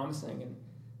really promising. And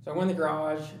so I went in the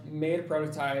garage, made a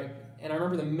prototype, and I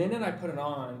remember the minute I put it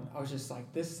on, I was just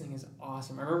like, this thing is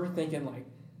awesome. I remember thinking like,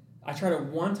 I tried it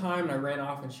one time and I ran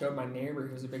off and showed my neighbor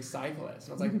who was a big cyclist.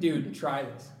 And I was like, dude, try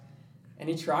this. And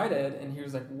he tried it, and he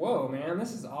was like, whoa, man,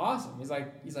 this is awesome. He's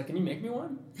like, can you make me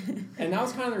one? And that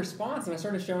was kind of the response. And I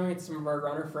started showing it to some of our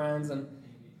runner friends, and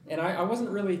I wasn't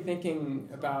really thinking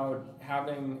about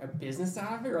having a business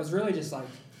out of it. I was really just like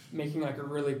making like a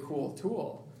really cool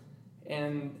tool.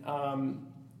 And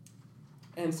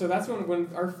so that's when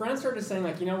our friends started saying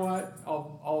like, you know what,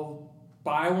 I'll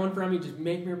buy one from you, just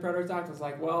make me a prototype. I was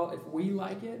like, well, if we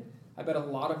like it, I bet a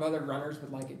lot of other runners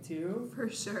would like it too. For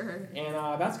sure. And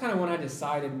that's kind of when I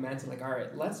decided mentally, like, all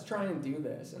right, let's try and do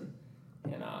this. And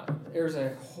there's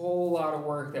a whole lot of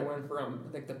work that went from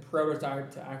like the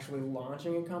prototype to actually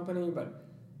launching a company, but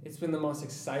it's been the most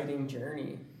exciting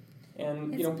journey.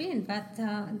 And but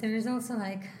there is also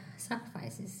like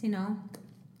sacrifices,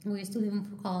 We used to live in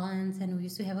Fort Collins, and we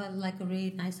used to have a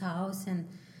really nice house, and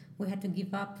we had to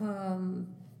give up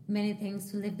many things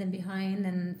to leave them behind,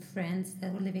 and friends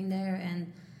that were living there.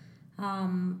 And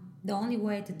the only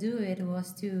way to do it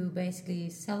was to basically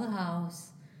sell a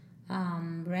house,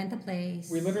 rent a place.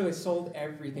 We literally sold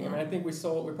everything. Yeah. I mean, I think we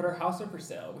put our house up for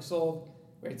sale.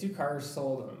 We had 2 cars,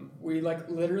 sold them. We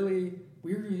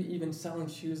were even selling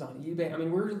shoes on eBay. I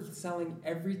mean, we were selling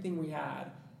everything we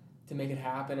had to make it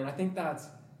happen. And I think that's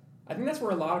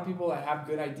where a lot of people that have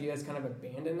good ideas kind of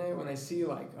abandon it when they see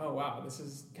like, oh wow, this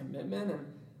is commitment.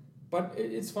 But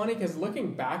it's funny because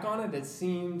looking back on it, it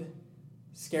seemed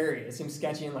scary. It seemed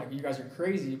sketchy and like you guys are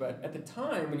crazy. But at the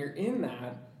time, when you're in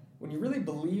that, when you really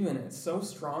believe in it so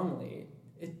strongly,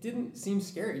 it didn't seem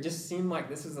scary. It just seemed like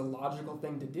this is a logical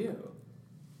thing to do.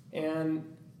 And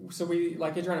so we,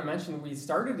 like Adriana mentioned, we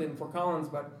started in Fort Collins,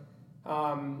 but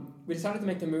we decided to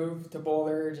make the move to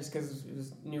Boulder just because it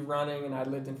was new running, and I'd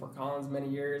lived in Fort Collins many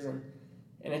years, and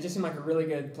it just seemed like a really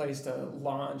good place to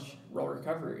launch Roll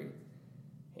Recovery.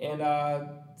 And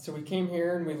so we came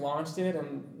here and we launched it,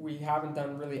 and we haven't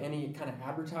done really any kind of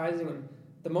advertising. And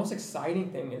the most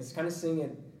exciting thing is kind of seeing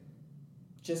it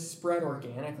just spread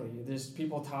organically. There's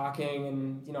people talking,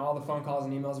 and all the phone calls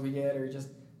and emails we get are just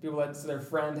people that their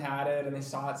friend had it and they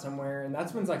saw it somewhere, and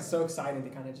that's when it's like so exciting to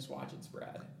kind of just watch it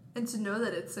spread. And to know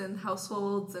that it's in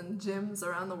households and gyms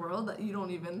around the world that you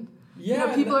don't even...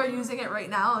 Yeah, people are using it right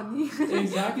now, and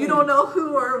exactly. You don't know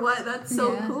who or what. That's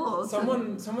so cool.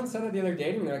 Someone said it the other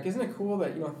day to me. They're like, isn't it cool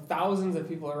that thousands of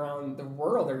people around the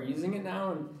world are using it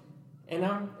now? And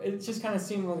now it just kind of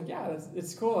seemed like, yeah,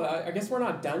 it's cool. I guess we're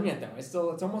not done yet though. It's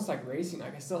almost like racing.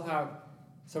 Like I still have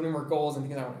so many more goals and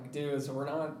things I want to do. So we're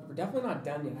definitely not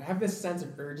done yet. I have this sense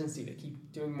of urgency to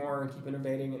keep doing more and keep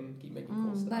innovating and keep making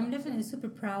cool stuff. But I'm definitely super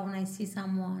proud when I see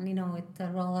someone, with a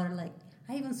roller. Like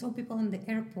I even saw people in the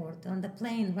airport on the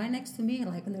plane right next to me,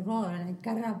 like on the roller, and I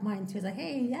got it up mine. She was like,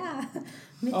 "Hey, yeah,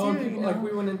 me too." And people, like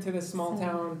we went into this small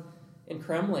town in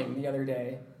Kremling the other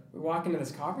day. We walk into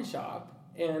this coffee shop,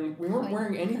 and we weren't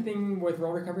wearing anything with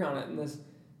Roll Recovery on it. And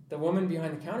the woman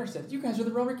behind the counter said, "You guys are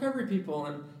the Roll Recovery people."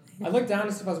 And I looked down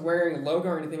to see if I was wearing a logo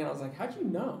or anything, and I was like, "How'd you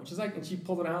know?" She's like, and she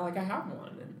pulled it out like I have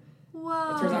one. And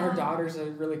wow. It turns out her daughter's a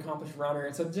really accomplished runner,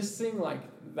 and so just seeing like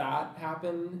that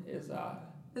happen is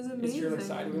amazing. It's really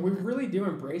exciting. And we really do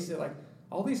embrace it. Like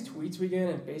all these tweets we get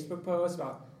and Facebook posts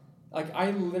about, like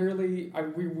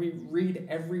we read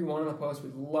every one of the posts.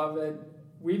 We love it.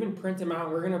 We even print them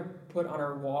out. We're gonna put on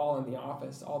our wall in the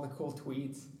office all the cool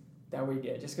tweets that we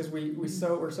get, just because we're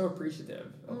so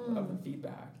appreciative of the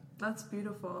feedback. That's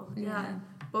beautiful. Yeah.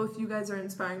 Both you guys are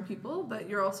inspiring people, but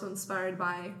you're also inspired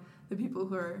by the people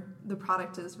who the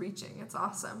product is reaching. It's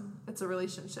awesome. It's a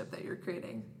relationship that you're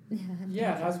creating.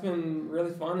 Yeah, it has been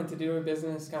really fun, and to do a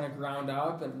business kind of ground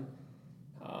up, and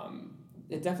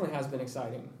it definitely has been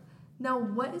exciting. Now,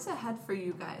 what is ahead for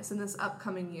you guys in this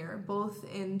upcoming year, both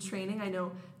in training? I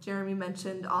know Jeremy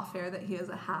mentioned off air that he has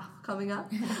a half coming up.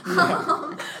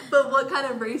 But what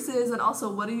kind of races, and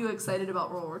also what are you excited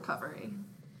about Roll Recovery?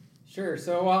 Sure.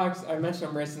 So I mentioned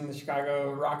I'm racing the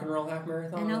Chicago Rock and Roll Half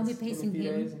Marathon. And I'll be pacing him.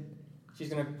 Days, and she's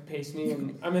going to pace me,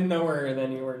 and I'm in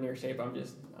anywhere near shape. At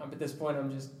this point,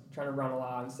 I'm just trying to run a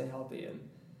lot and stay healthy. And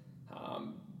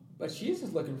but she's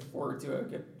just looking forward to a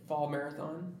good fall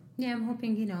marathon. Yeah, I'm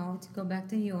hoping, to go back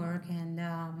to New York, and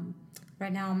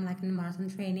right now I'm like in marathon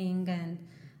training, and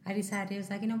I decided, I was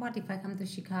like, what, if I come to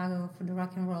Chicago for the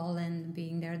rock and roll and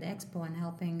being there at the expo and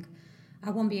helping, I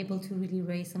won't be able to really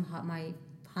race my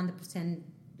 100%,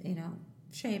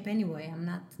 shape anyway. I'm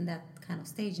not in that kind of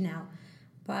stage now.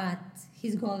 But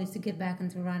his goal is to get back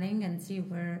into running and see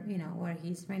where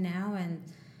he's right now.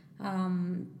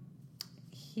 And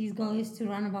his goal is to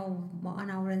run about 1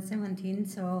 hour and 17.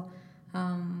 So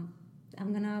I'm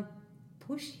going to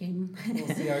push him. We'll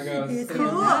see how it goes. It's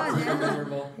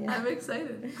cool. Yeah. I'm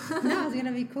excited. No, it's going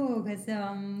to be cool because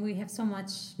we have so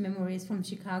much memories from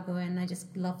Chicago, and I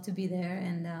just love to be there.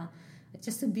 And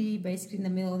just to be basically in the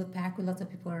middle of the pack with lots of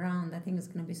people around, I think it's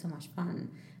going to be so much fun.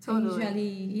 Totally. And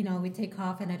usually, we take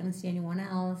off and I don't see anyone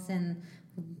else, and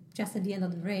just at the end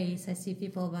of the race, I see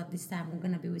people, but this time we're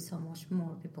going to be with so much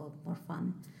more people, more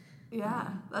fun. Yeah,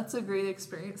 that's a great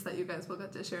experience that you guys will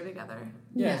get to share together.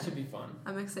 Yeah, it should be fun.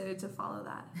 I'm excited to follow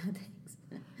that. Thanks.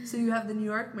 So you have the New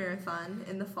York Marathon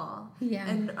in the fall. Yeah.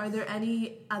 And are there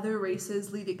any other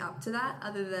races leading up to that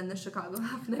other than the Chicago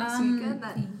half next weekend?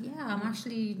 Yeah, I'm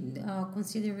actually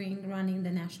considering running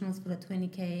the nationals for the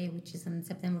 20K, which is on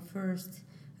September 1st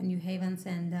in New Havens,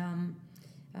 and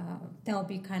that'll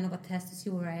be kind of a test to see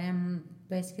where I am,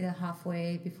 basically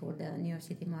halfway before the New York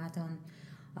City Marathon.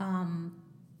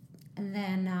 And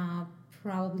then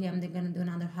probably I'm going to do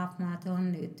another half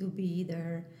marathon. It will be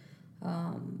either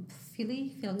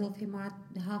Philadelphia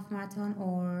half marathon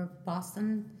or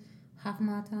Boston half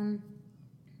marathon.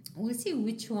 We'll see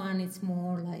which one it's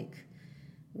more like.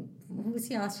 We'll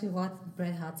see actually what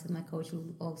Brett Hudson, my coach,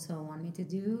 will also want me to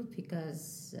do,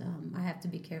 because I have to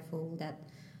be careful that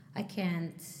I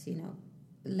can't,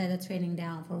 let the training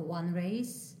down for one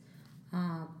race,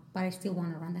 but I still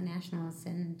want to run the nationals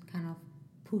and kind of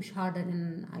push harder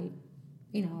than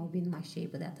I'll be in my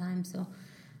shape at that time. So,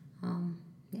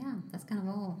 yeah, that's kind of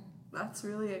all. That's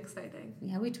really exciting.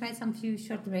 Yeah, we tried some few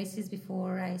short races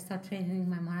before I start training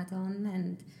my marathon,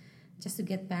 and just to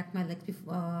get back my legs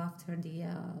before after the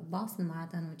Boston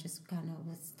Marathon, which is kind of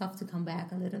was tough to come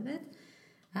back a little bit.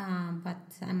 But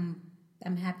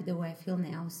I'm happy the way I feel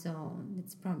now, so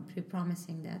it's pretty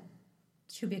promising that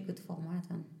it should be a good fall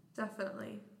marathon.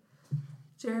 Definitely.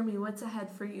 Jeremy, what's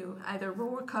ahead for you? Either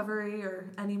roll recovery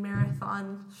or any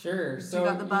marathon? Sure. So you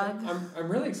got the bug?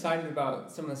 I'm really excited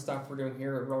about some of the stuff we're doing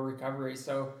here at Roll Recovery.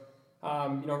 So,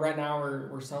 right now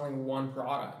we're selling one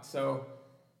product. So,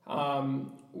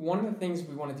 one of the things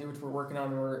we want to do, which we're working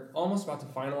on, and we're almost about to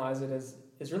finalize it,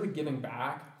 is really giving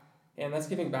back. And that's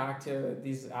giving back to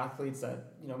these athletes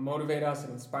that, motivate us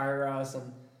and inspire us.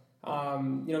 And,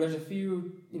 there's a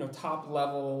few, top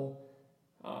level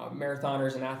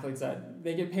marathoners and athletes that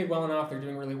they get paid well enough, they're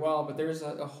doing really well, but there's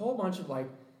a whole bunch of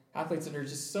athletes that are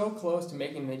just so close to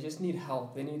making, they just need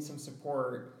help, they need some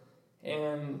support.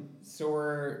 And so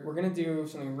we're going to do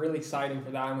something really exciting for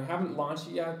that, and we haven't launched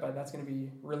it yet, but that's going to be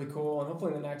really cool, and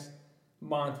hopefully in the next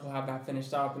month we'll have that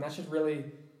finished up, and that should really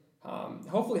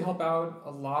hopefully help out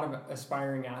a lot of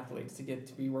aspiring athletes to get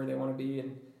to be where they want to be.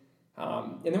 And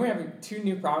then we have 2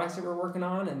 new products that we're working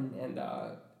on, and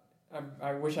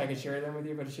I wish I could share them with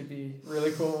you, but it should be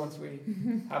really cool once we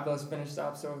have those finished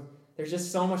up. So there's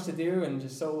just so much to do and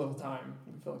just so little time.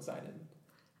 We feel excited.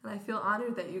 And I feel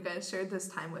honored that you guys shared this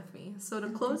time with me. So to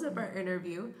close up our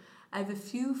interview, I have a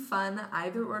few fun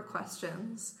either-or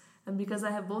questions. And because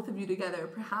I have both of you together,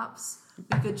 perhaps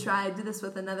we could try, I did this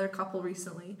with another couple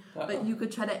recently, but you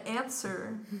could try to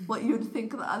answer what you would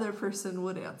think the other person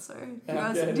would answer. Do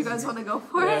you guys want to go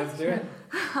for it? Yeah, let's do it.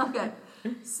 Okay.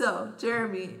 So,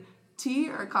 Jeremy, tea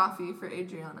or coffee for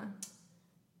Adriana?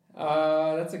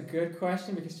 That's a good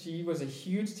question, because she was a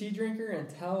huge tea drinker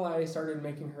until I started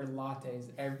making her lattes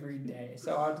every day.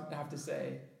 So I'd have to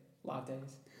say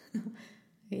lattes.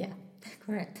 Yeah,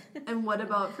 correct. And what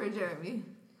about for Jeremy?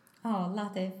 Oh,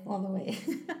 latte all the way.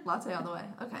 Latte all the way.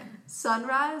 Okay.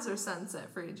 Sunrise or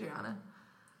sunset for Adriana?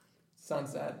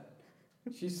 Sunset.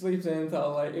 She sleeps in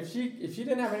until if she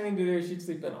didn't have anything to do, she'd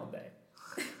sleep in all day.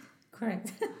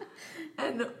 Correct.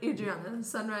 And Adriana,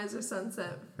 sunrise or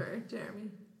sunset for Jeremy?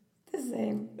 The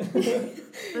same.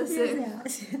 The same.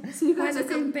 Yeah. So you guys We're on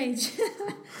the same page.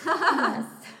 Yes.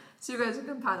 So you guys are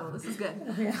compatible. This is good.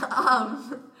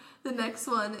 Yeah. The next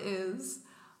one is,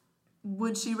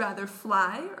 would she rather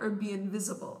fly or be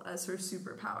invisible as her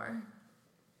superpower?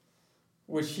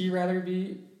 Would she rather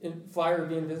fly or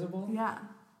be invisible? Yeah.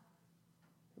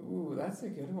 Ooh, that's a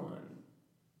good one.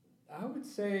 I would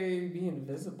say be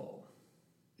invisible.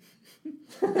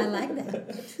 I like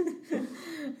that.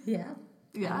 Yeah.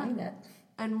 Yeah. I like that.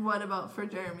 And what about for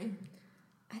Jeremy?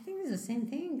 I think it's the same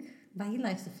thing, but he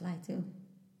likes to fly too.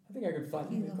 I think I could fly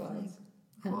through the clouds.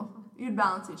 Cool. You'd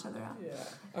balance each other out. Yeah.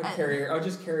 I'd carry her. I'll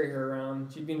just carry her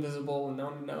around. She'd be invisible and no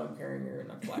one would know I'm carrying her,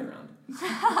 and I'd fly around.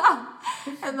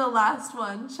 And the last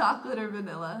one, chocolate or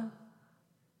vanilla?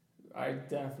 I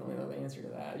definitely know the answer to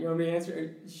that. You want me to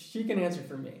answer? She can answer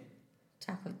for me.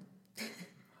 Chocolate.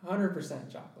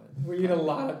 100% chocolate. We eat a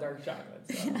lot of dark chocolate,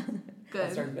 so Good.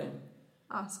 that's our thing.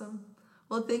 Awesome.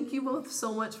 Well, thank you both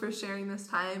so much for sharing this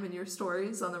time and your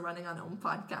stories on the Running on Ohm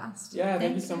podcast. Yeah,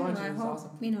 thank you so much. I It was hope,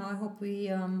 awesome. I hope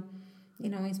we,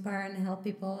 inspire and help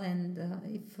people. And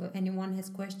if anyone has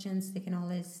questions, they can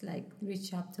always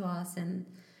reach out to us. And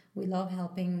we love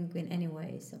helping in any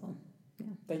way. So, yeah.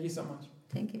 Thank you so much.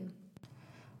 Thank you.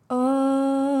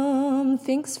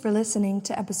 Thanks for listening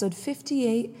to episode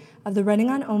 58 of the Running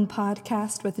on Ohm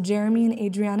podcast with Jeremy and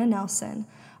Adriana Nelson.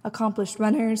 accomplished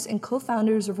runners and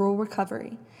co-founders of Rural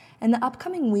Recovery. In the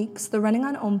upcoming weeks, the Running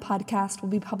on Ohm podcast will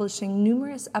be publishing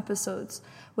numerous episodes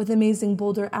with amazing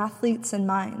Boulder athletes and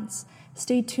minds.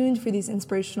 Stay tuned for these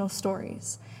inspirational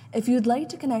stories. If you'd like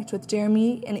to connect with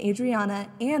Jeremy and Adriana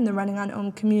and the Running on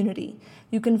Ohm community,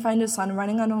 you can find us on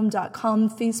runningonohm.com,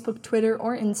 Facebook, Twitter,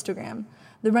 or Instagram.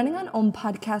 The Running on Ohm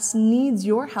podcast needs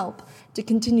your help to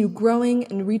continue growing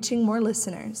and reaching more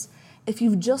listeners. If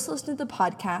you've just listened to the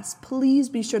podcast, please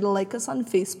be sure to like us on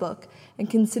Facebook and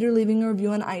consider leaving a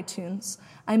review on iTunes.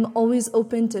 I'm always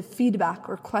open to feedback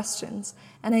or questions,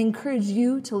 and I encourage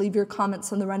you to leave your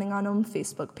comments on the Running on Ohm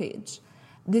Facebook page.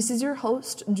 This is your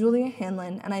host, Julia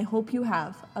Hanlon, and I hope you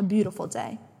have a beautiful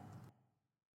day.